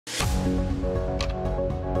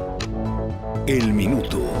El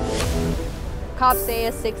Minuto. Cops say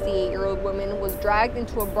a 68-year-old woman was dragged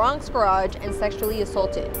into a Bronx garage and sexually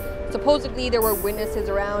assaulted. Supposedly, there were witnesses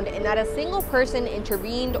around and not a single person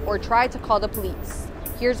intervened or tried to call the police.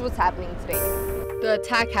 Here's what's happening today. The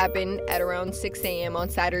attack happened at around 6 a.m. on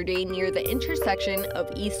Saturday near the intersection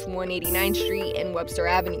of East 189th Street and Webster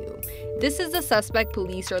Avenue. This is the suspect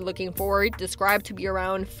police are looking for, described to be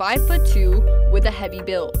around 5'2" with a heavy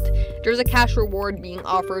build. There's a cash reward being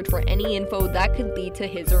offered for any info that could lead to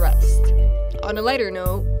his arrest. On a lighter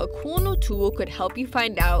note, a cool new tool could help you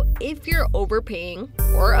find out if you're overpaying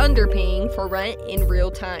or underpaying for rent in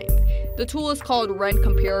real time. The tool is called Rent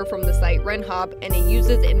Compare from the site RentHop, and it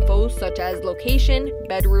uses info such as location,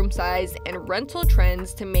 bedroom size, and rental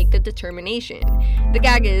trends to make the determination. The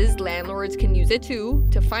gag is landlords can use it too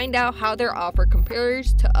to find out how their offer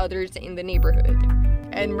compares to others in the neighborhood.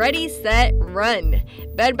 And ready, set, run!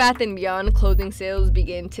 Bed Bath & Beyond clothing sales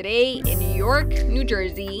begin today in New York, New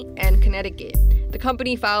Jersey, and Connecticut. The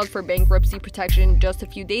company filed for bankruptcy protection just a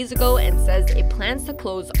few days ago and says it plans to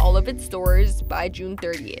close all of its stores by June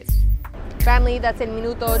 30th. Family, that's El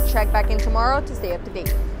Minuto. Check back in tomorrow to stay up to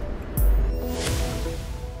date.